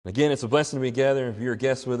Again, it's a blessing to be gathered. If you're a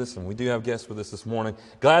guest with us, and we do have guests with us this morning,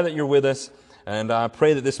 glad that you're with us. And I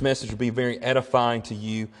pray that this message will be very edifying to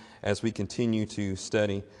you as we continue to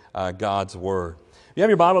study God's Word. If you have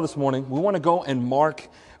your Bible this morning, we want to go and mark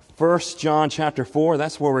 1 John chapter 4.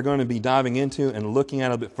 That's where we're going to be diving into and looking at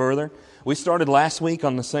it a bit further. We started last week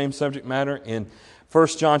on the same subject matter in 1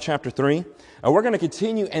 John chapter 3. And we're going to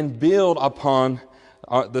continue and build upon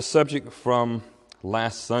the subject from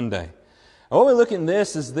last Sunday. And what we look at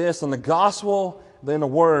this is this, and the gospel, then the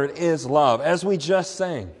word, is love, as we just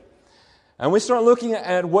sang. And we start looking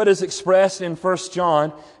at what is expressed in 1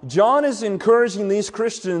 John. John is encouraging these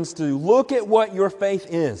Christians to look at what your faith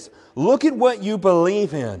is. Look at what you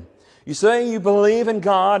believe in. You say you believe in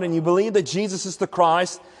God and you believe that Jesus is the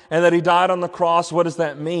Christ and that He died on the cross. What does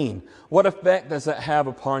that mean? What effect does that have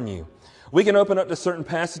upon you? We can open up to certain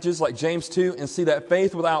passages like James 2 and see that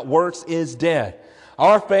faith without works is dead.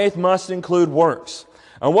 Our faith must include works.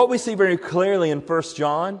 And what we see very clearly in 1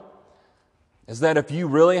 John is that if you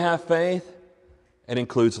really have faith, it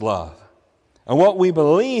includes love. And what we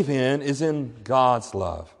believe in is in God's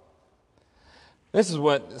love. This is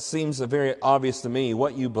what seems very obvious to me.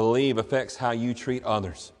 What you believe affects how you treat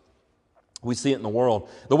others. We see it in the world.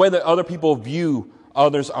 The way that other people view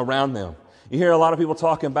others around them. You hear a lot of people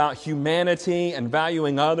talking about humanity and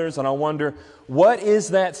valuing others, and I wonder, what is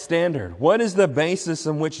that standard? What is the basis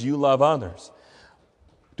in which you love others?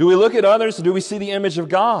 Do we look at others and do we see the image of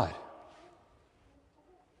God?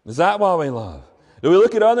 Is that why we love? Do we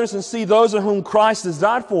look at others and see those of whom Christ has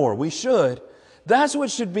died for? We should. That's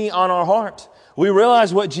what should be on our heart. We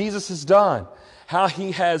realize what Jesus has done, how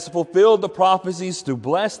He has fulfilled the prophecies to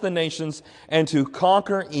bless the nations and to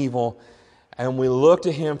conquer evil, and we look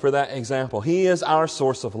to Him for that example. He is our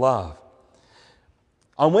source of love.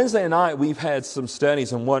 On Wednesday night, we've had some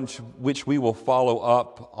studies in which we will follow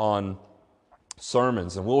up on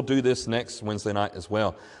sermons, and we'll do this next Wednesday night as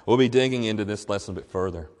well. We'll be digging into this lesson a bit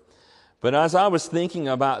further. But as I was thinking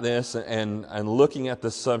about this and looking at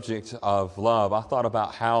the subject of love, I thought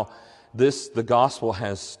about how the gospel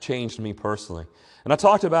has changed me personally. And I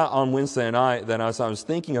talked about on Wednesday night that as I was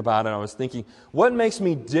thinking about it, I was thinking, what makes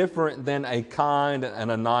me different than a kind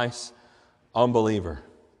and a nice unbeliever?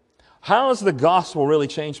 How has the gospel really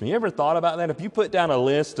changed me? You ever thought about that? If you put down a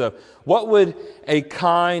list of what would a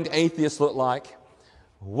kind atheist look like?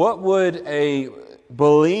 What would a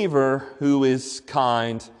believer who is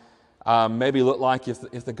kind maybe look like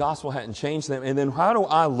if the gospel hadn't changed them? And then how do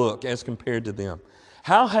I look as compared to them?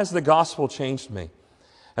 How has the gospel changed me?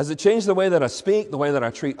 Has it changed the way that I speak, the way that I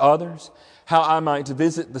treat others, how I might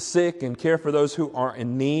visit the sick and care for those who are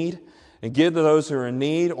in need, and give to those who are in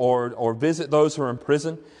need, or visit those who are in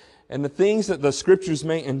prison, and the things that the Scriptures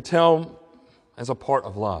may entail as a part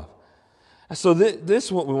of love? So this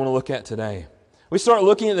is what we want to look at today. We start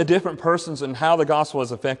looking at the different persons and how the gospel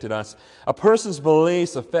has affected us. A person's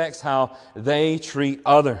beliefs affects how they treat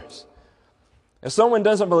others. If someone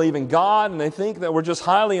doesn't believe in God and they think that we're just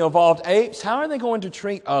highly evolved apes, how are they going to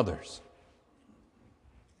treat others?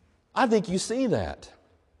 I think you see that.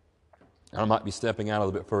 I might be stepping out a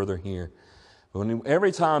little bit further here. But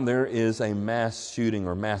every time there is a mass shooting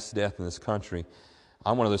or mass death in this country,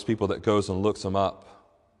 I'm one of those people that goes and looks them up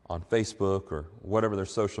on Facebook or whatever their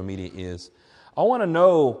social media is. I want to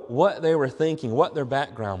know what they were thinking, what their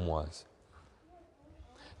background was.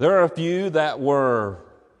 There are a few that were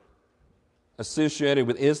associated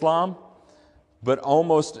with Islam, but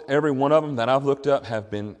almost every one of them that I've looked up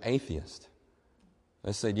have been atheists.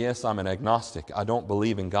 They said, yes, I'm an agnostic. I don't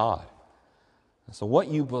believe in God. So what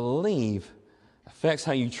you believe affects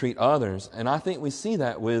how you treat others, and I think we see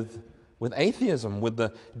that with atheism, with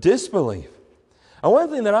the disbelief. And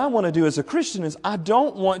one thing that I want to do as a Christian is I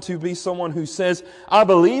don't want to be someone who says, I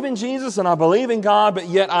believe in Jesus and I believe in God, but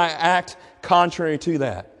yet I act contrary to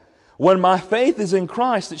that. When my faith is in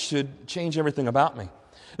Christ, it should change everything about me.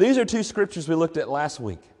 These are two scriptures we looked at last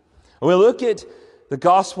week. When we look at the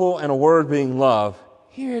gospel and a word being love,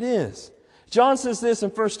 here it is. John says this in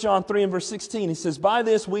 1 John 3 and verse 16. He says, by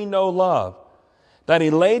this we know love, that He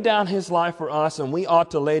laid down His life for us, and we ought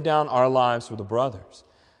to lay down our lives for the brothers.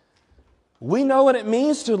 We know what it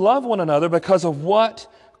means to love one another because of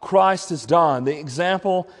what Christ has done. The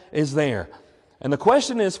example is there. And the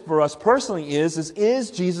question is for us personally is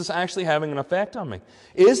Jesus actually having an effect on me?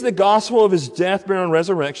 Is the gospel of His death, burial, and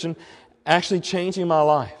resurrection actually changing my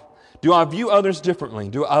life? Do I view others differently?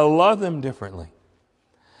 Do I love them differently?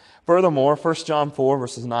 Furthermore, 1 John 4,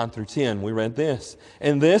 verses 9 through 10, we read this.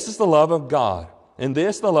 And this is the love of God. And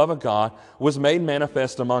this, the love of God, was made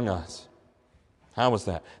manifest among us. How was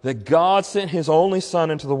that? That God sent His only Son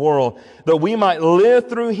into the world that we might live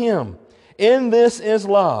through Him. In this is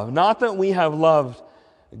love, not that we have loved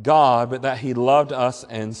God, but that He loved us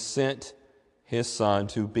and sent His Son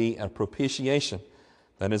to be a propitiation,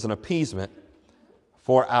 that is an appeasement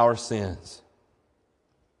for our sins.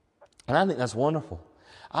 And I think that's wonderful.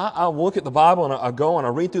 I look at the Bible and I go and I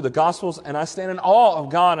read through the Gospels and I stand in awe of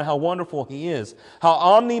God and how wonderful He is, how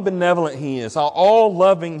omnibenevolent He is, how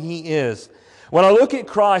all-loving He is. When I look at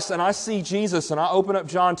Christ and I see Jesus and I open up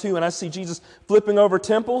John 2 and I see Jesus flipping over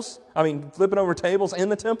tables in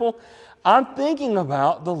the temple, I'm thinking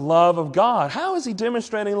about the love of God. How is He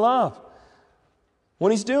demonstrating love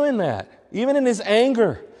when He's doing that? Even in His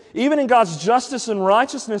anger, even in God's justice and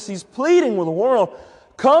righteousness, He's pleading with the world,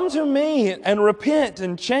 come to me and repent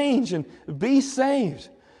and change and be saved.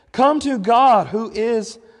 Come to God who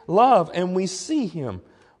is love. And we see Him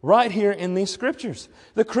right here in these Scriptures.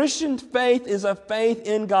 The Christian faith is a faith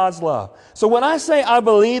in God's love. So when I say I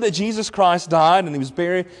believe that Jesus Christ died and He was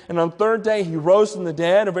buried and on the third day He rose from the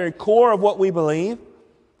dead, a very core of what we believe,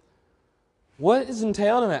 what is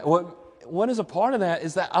entailed in that? What is a part of that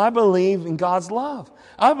is that I believe in God's love.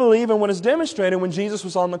 I believe in what is demonstrated when Jesus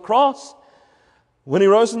was on the cross, when He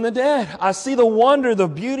rose from the dead. I see the wonder, the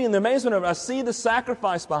beauty, and the amazement of it. I see the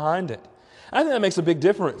sacrifice behind it. I think that makes a big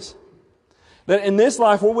difference. That in this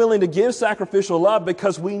life we're willing to give sacrificial love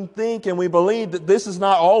because we think and we believe that this is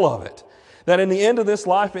not all of it. That in the end of this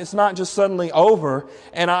life it's not just suddenly over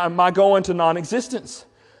and I go into non-existence.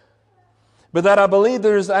 But that I believe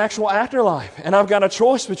there is actual afterlife. And I've got a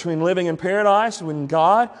choice between living in paradise with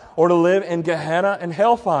God or to live in Gehenna and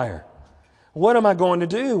hellfire. What am I going to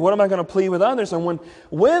do? What am I going to plead with others? And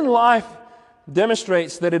when life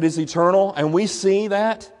demonstrates that it is eternal and we see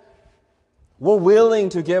that, we're willing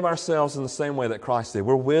to give ourselves in the same way that Christ did.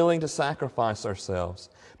 We're willing to sacrifice ourselves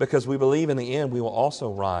because we believe in the end we will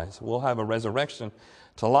also rise. We'll have a resurrection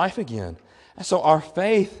to life again. And so our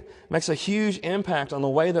faith makes a huge impact on the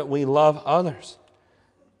way that we love others.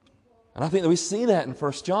 And I think that we see that in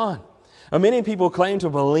 1 John. Now, many people claim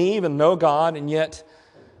to believe and know God, and yet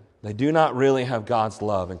they do not really have God's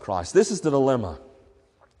love in Christ. This is the dilemma.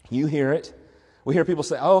 You hear it. We hear people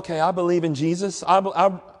say, oh, okay, I believe in Jesus.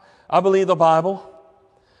 I believe the Bible.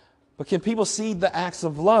 But can people see the acts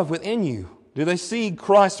of love within you? Do they see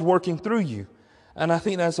Christ working through you? And I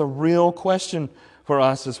think that's a real question for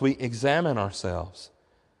us as we examine ourselves.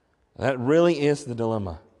 That really is the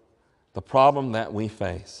dilemma, the problem that we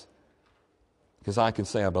face. Because I can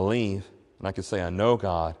say I believe, and I can say I know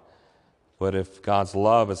God, but if God's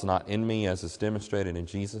love is not in me as it's demonstrated in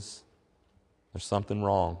Jesus, there's something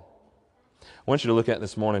wrong. I want you to look at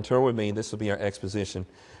this morning. Turn with me. This will be our exposition.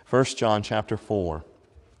 1 John chapter 4.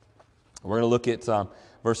 We're going to look at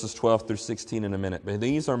verses 12 through 16 in a minute. But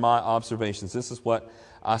these are my observations. This is what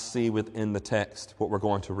I see within the text, what we're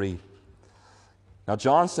going to read. Now,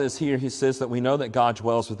 John says here, he says that we know that God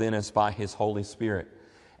dwells within us by His Holy Spirit.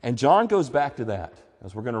 And John goes back to that,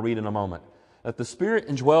 as we're going to read in a moment, that the Spirit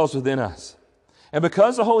indwells within us. And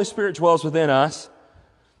because the Holy Spirit dwells within us,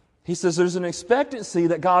 he says there's an expectancy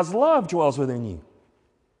that God's love dwells within you.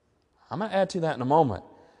 I'm going to add to that in a moment.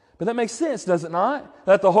 But that makes sense, does it not?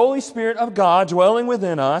 That the Holy Spirit of God dwelling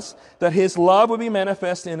within us, that His love would be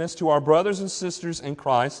manifest in us to our brothers and sisters in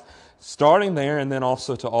Christ, starting there and then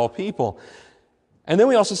also to all people. And then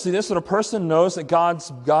we also see this, that a person knows that God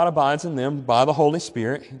abides in them by the Holy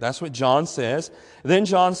Spirit. That's what John says. Then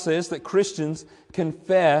John says that Christians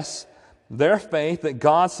confess their faith that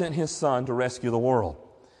God sent His Son to rescue the world.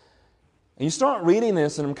 And you start reading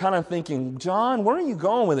this and I'm kind of thinking, John, where are you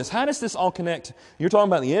going with this? How does this all connect? You're talking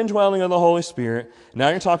about the indwelling of the Holy Spirit. Now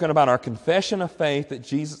you're talking about our confession of faith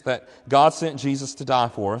that God sent Jesus to die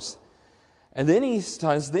for us. And then he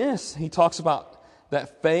does this. He talks about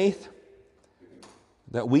that faith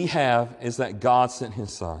that we have is that God sent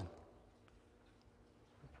His Son.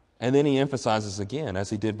 And then he emphasizes again, as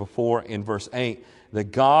he did before in verse 8,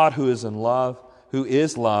 that God who is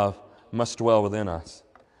love, must dwell within us.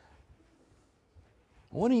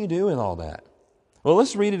 What do you do with all that? Well,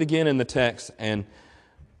 let's read it again in the text and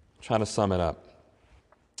try to sum it up.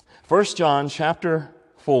 1 John chapter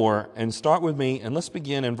 4, and start with me, and let's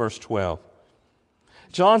begin in verse 12.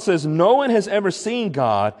 John says, no one has ever seen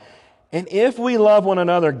God, and if we love one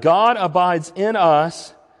another, God abides in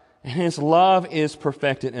us, and His love is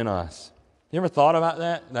perfected in us. You ever thought about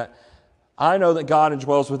that? That I know that God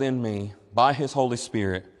indwells within me by His Holy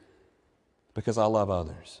Spirit because I love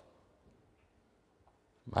others.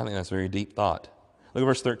 I think that's a very deep thought. Look at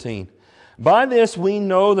verse 13. By this we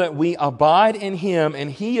know that we abide in Him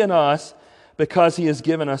and He in us because He has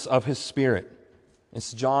given us of His Spirit.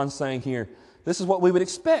 It's John saying here, this is what we would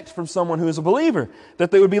expect from someone who is a believer,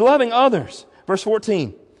 that they would be loving others. Verse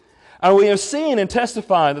 14. And we have seen and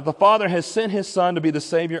testified that the Father has sent His Son to be the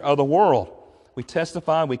Savior of the world. We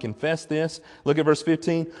testify, we confess this. Look at verse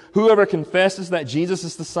 15. Whoever confesses that Jesus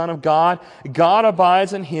is the Son of God, God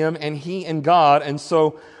abides in him and he in God. And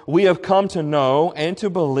so we have come to know and to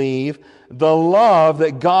believe the love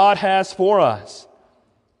that God has for us.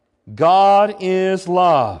 God is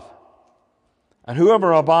love. And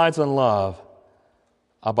whoever abides in love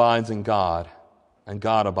abides in God, and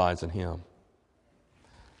God abides in him.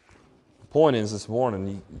 The point is this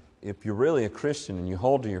morning, if you're really a Christian and you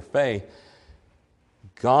hold to your faith,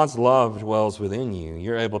 God's love dwells within you.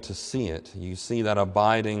 You're able to see it. You see that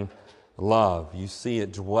abiding love. You see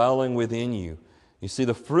it dwelling within you. You see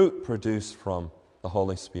the fruit produced from the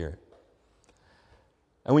Holy Spirit.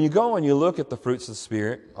 And when you go and you look at the fruits of the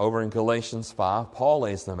Spirit over in Galatians 5, Paul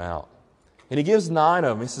lays them out. And he gives 9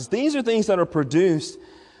 of them. He says, these are things that are produced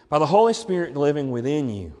by the Holy Spirit living within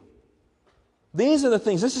you. These are the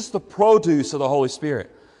things. This is the produce of the Holy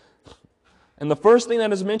Spirit. And the first thing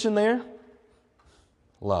that is mentioned there,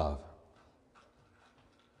 love.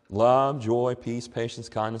 Love, joy, peace, patience,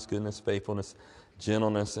 kindness, goodness, faithfulness,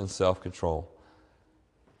 gentleness, and self-control.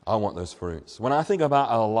 I want those fruits. When I think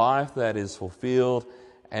about a life that is fulfilled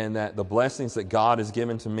and that the blessings that God has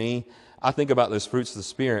given to me, I think about those fruits of the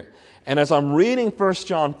Spirit. And as I'm reading 1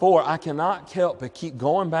 John 4, I cannot help but keep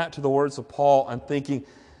going back to the words of Paul and thinking,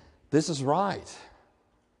 this is right.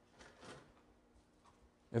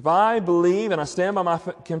 If I believe and I stand by my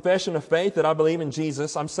confession of faith that I believe in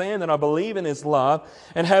Jesus, I'm saying that I believe in His love,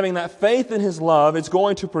 and having that faith in His love, it's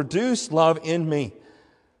going to produce love in me.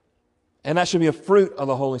 And that should be a fruit of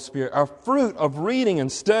the Holy Spirit, a fruit of reading and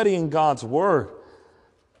studying God's Word.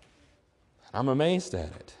 I'm amazed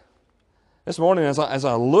at it. This morning, as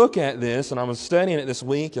I look at this, and I was studying it this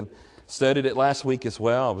week and studied it last week as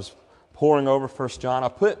well, I was poring over 1 John. I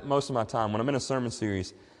put most of my time, when I'm in a sermon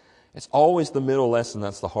series, it's always the middle lesson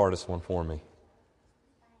that's the hardest one for me.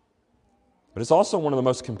 But it's also one of the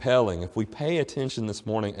most compelling. If we pay attention this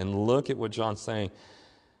morning and look at what John's saying,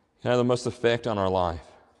 it can have the most effect on our life.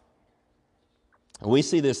 And we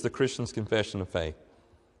see this, the Christian's confession of faith.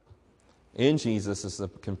 In Jesus is the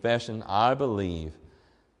confession, I believe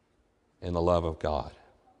in the love of God.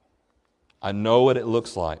 I know what it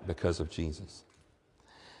looks like because of Jesus.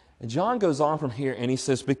 And John goes on from here and he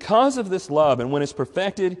says, because of this love, and when it's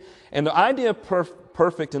perfected, and the idea of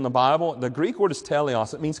perfect in the Bible, the Greek word is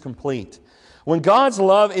teleos, it means complete. When God's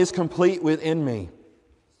love is complete within me,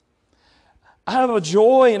 I have a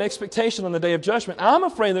joy and expectation on the day of judgment. I'm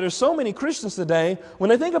afraid that there's so many Christians today,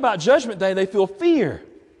 when they think about judgment day, they feel fear.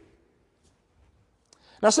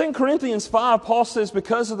 Now, 2 Corinthians 5, Paul says,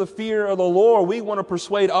 because of the fear of the Lord, we want to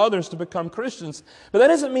persuade others to become Christians. But that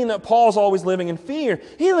doesn't mean that Paul's always living in fear.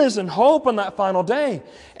 He lives in hope on that final day.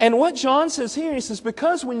 And what John says here, he says,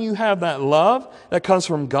 because when you have that love that comes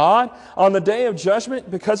from God, on the day of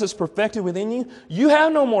judgment, because it's perfected within you, you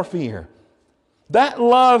have no more fear. That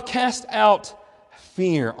love casts out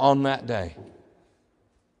fear on that day.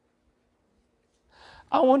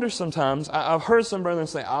 I wonder sometimes, I've heard some brethren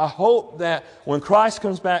say, I hope that when Christ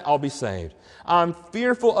comes back, I'll be saved. I'm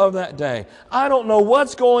fearful of that day. I don't know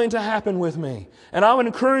what's going to happen with me. And I would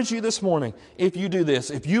encourage you this morning, if you do this,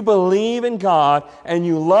 if you believe in God and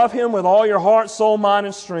you love Him with all your heart, soul, mind,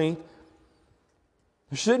 and strength,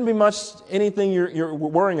 there shouldn't be much anything you're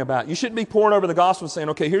worrying about. You shouldn't be pouring over the gospel saying,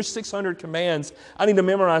 okay, here's 600 commands. I need to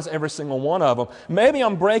memorize every single one of them. Maybe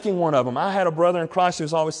I'm breaking one of them. I had a brother in Christ who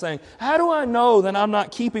was always saying, how do I know that I'm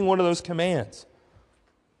not keeping one of those commands?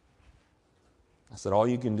 I said, all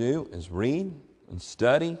you can do is read and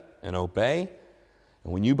study and obey.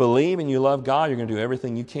 And when you believe and you love God, you're going to do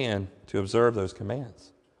everything you can to observe those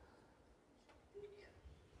commands.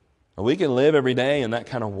 And we can live every day in that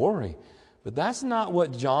kind of worry. But that's not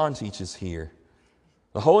what John teaches here.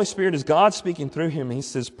 The Holy Spirit is God speaking through him. He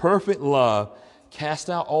says, perfect love casts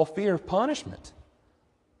out all fear of punishment.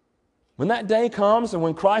 When that day comes and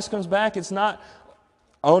when Christ comes back, it's not,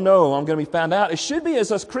 oh no, I'm going to be found out. It should be,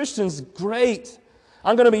 as us Christians, great.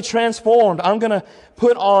 I'm going to be transformed. I'm going to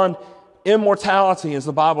put on immortality, as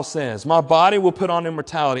the Bible says. My body will put on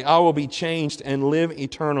immortality. I will be changed and live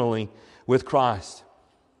eternally with Christ.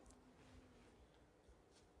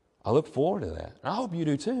 I look forward to that. And I hope you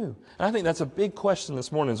do too. And I think that's a big question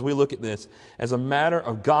this morning as we look at this as a matter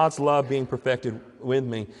of God's love being perfected with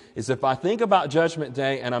me, is if I think about Judgment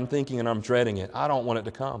Day and I'm thinking and I'm dreading it, I don't want it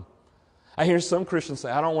to come. I hear some Christians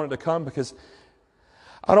say, I don't want it to come because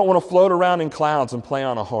I don't want to float around in clouds and play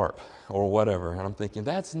on a harp or whatever. And I'm thinking,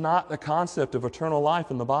 that's not the concept of eternal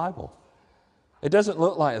life in the Bible. It doesn't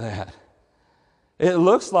look like that. It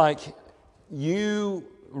looks like you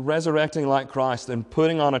resurrecting like Christ and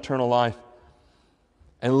putting on eternal life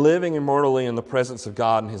and living immortally in the presence of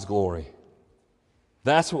God and His glory.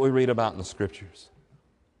 That's what we read about in the Scriptures.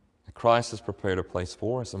 Christ has prepared a place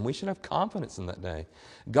for us, and we should have confidence in that day.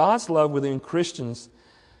 God's love within Christians,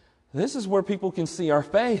 this is where people can see our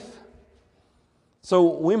faith.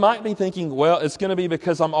 So we might be thinking, well, it's going to be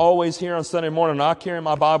because I'm always here on Sunday morning and I carry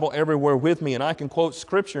my Bible everywhere with me and I can quote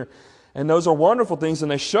Scripture. And those are wonderful things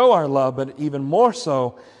and they show our love, but even more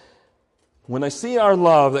so, when they see our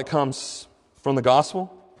love that comes from the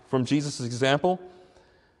gospel, from Jesus' example,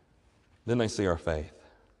 then they see our faith.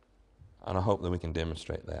 And I hope that we can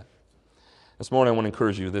demonstrate that. This morning I want to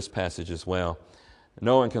encourage you with this passage as well.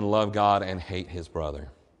 No one can love God and hate his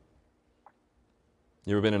brother.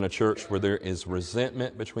 You ever been in a church where there is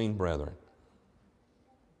resentment between brethren?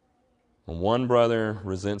 When one brother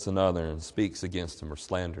resents another and speaks against him or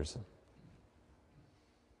slanders him.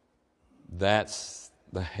 That's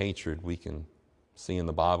the hatred we can see in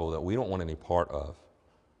the Bible that we don't want any part of.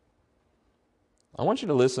 I want you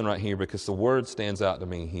to listen right here because the word stands out to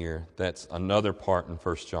me here. That's another part in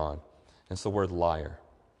 1 John. It's the word liar.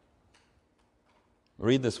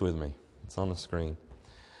 Read this with me. It's on the screen.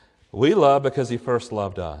 We love because He first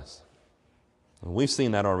loved us. And we've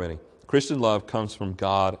seen that already. Christian love comes from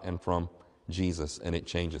God and from Jesus, and it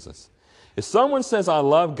changes us. If someone says, I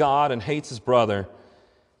love God and hates his brother,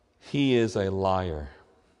 he is a liar.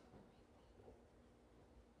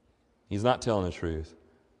 He's not telling the truth.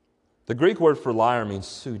 The Greek word for liar means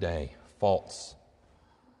pseude, false.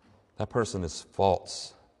 That person is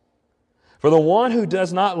false. For the one who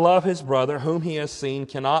does not love his brother whom he has seen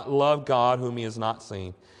cannot love God whom he has not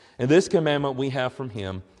seen. And this commandment we have from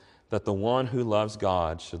Him, that the one who loves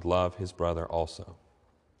God should love his brother also.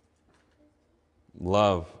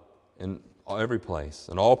 Love in every place,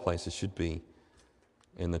 in all places, should be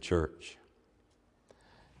in the church.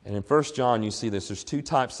 And in 1 John you see this. There's two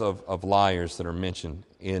types of liars that are mentioned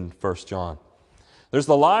in 1 John. There's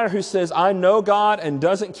the liar who says, I know God and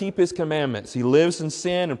doesn't keep His commandments. He lives in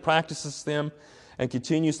sin and practices them and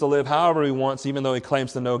continues to live however he wants, even though he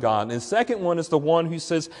claims to know God. And the second one is the one who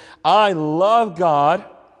says, I love God,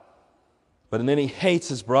 but then he hates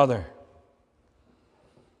his brother.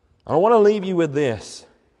 I want to leave you with this.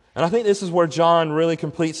 And I think this is where John really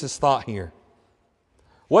completes his thought here.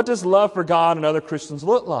 What does love for God and other Christians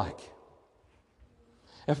look like?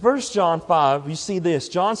 In 1 John 5, you see this.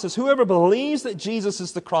 John says, whoever believes that Jesus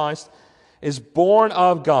is the Christ is born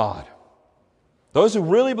of God. Those who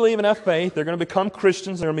really believe and have faith, they're going to become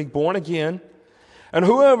Christians. They're going to be born again. And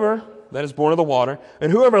whoever, that is born of the water,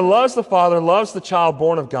 and whoever loves the Father loves the child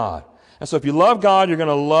born of God. And so if you love God, you're going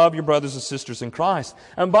to love your brothers and sisters in Christ.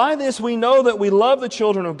 And by this we know that we love the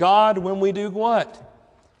children of God when we do what?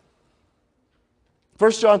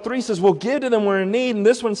 1 John 3 says, we'll give to them when we're in need. And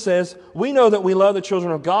this one says, we know that we love the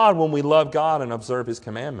children of God when we love God and observe His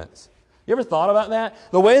commandments. You ever thought about that?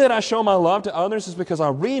 The way that I show my love to others is because I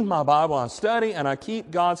read my Bible, I study, and I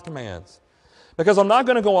keep God's commands. Because I'm not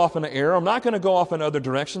going to go off in an error. I'm not going to go off in other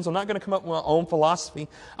directions. I'm not going to come up with my own philosophy.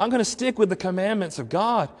 I'm going to stick with the commandments of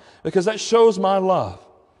God because that shows my love.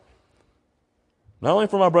 Not only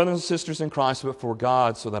for my brothers and sisters in Christ, but for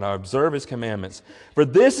God, so that I observe His commandments. For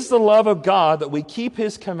this is the love of God, that we keep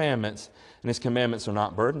His commandments, and His commandments are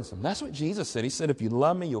not burdensome. That's what Jesus said. He said, if you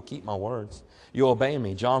love me, you'll keep my words. You'll obey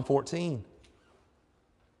me. John 14.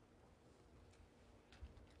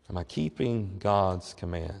 Am I keeping God's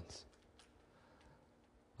commands?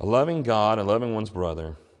 A loving God and loving one's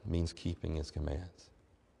brother means keeping His commands.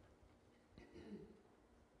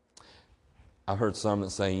 I've heard some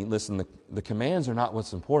that say, listen, the commands are not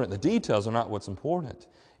what's important. The details are not what's important.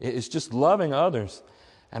 It's just loving others.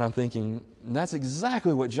 And I'm thinking, that's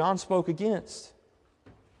exactly what John spoke against.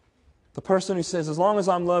 The person who says, as long as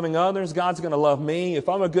I'm loving others, God's going to love me. If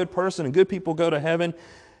I'm a good person and good people go to heaven,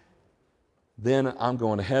 then I'm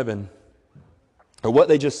going to heaven. Or what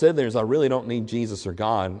they just said there is, I really don't need Jesus or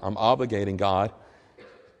God. I'm obligating God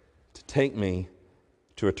to take me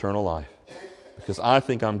to eternal life. Because I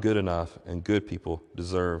think I'm good enough and good people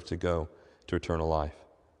deserve to go to eternal life.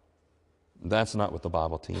 That's not what the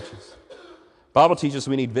Bible teaches. The Bible teaches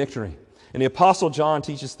we need victory. And the Apostle John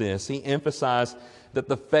teaches this. He emphasized that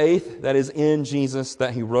the faith that is in Jesus,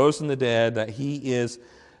 that He rose from the dead, that He is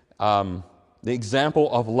the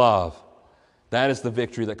example of love, that is the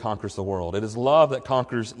victory that conquers the world. It is love that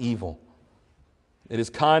conquers evil. It is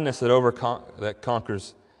kindness that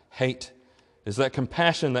conquers hate. It is that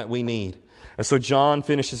compassion that we need. And so John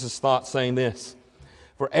finishes his thought saying this,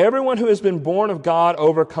 for everyone who has been born of God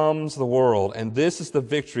overcomes the world, and this is the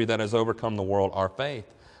victory that has overcome the world, our faith.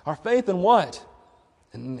 Our faith in what?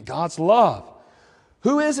 In God's love.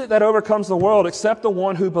 Who is it that overcomes the world except the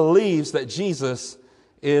one who believes that Jesus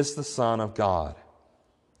is the Son of God?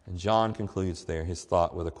 And John concludes there his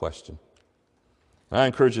thought with a question. And I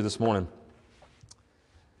encourage you this morning,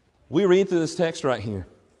 we read through this text right here.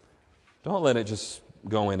 Don't let it just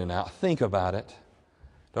go in and out. Think about it.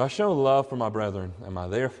 Do I show love for my brethren? Am I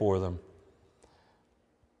there for them?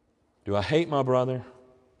 Do I hate my brother?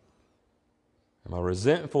 Am I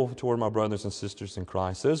resentful toward my brothers and sisters in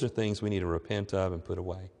Christ? Those are things we need to repent of and put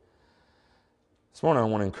away. This morning I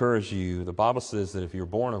want to encourage you. The Bible says that if you're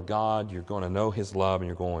born of God, you're going to know His love and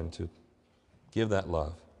you're going to give that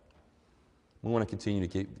love. We want to continue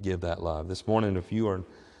to give that love. This morning, if you are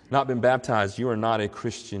not been baptized, you are not a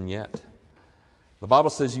Christian yet. The Bible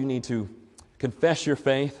says you need to confess your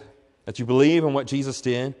faith, that you believe in what Jesus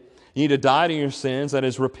did. You need to die to your sins, that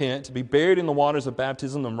is, repent, to be buried in the waters of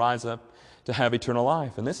baptism and rise up to have eternal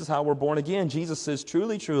life. And this is how we're born again. Jesus says,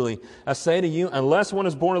 truly, truly, I say to you, unless one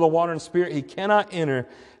is born of the water and Spirit, he cannot enter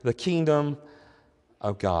the kingdom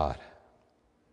of God.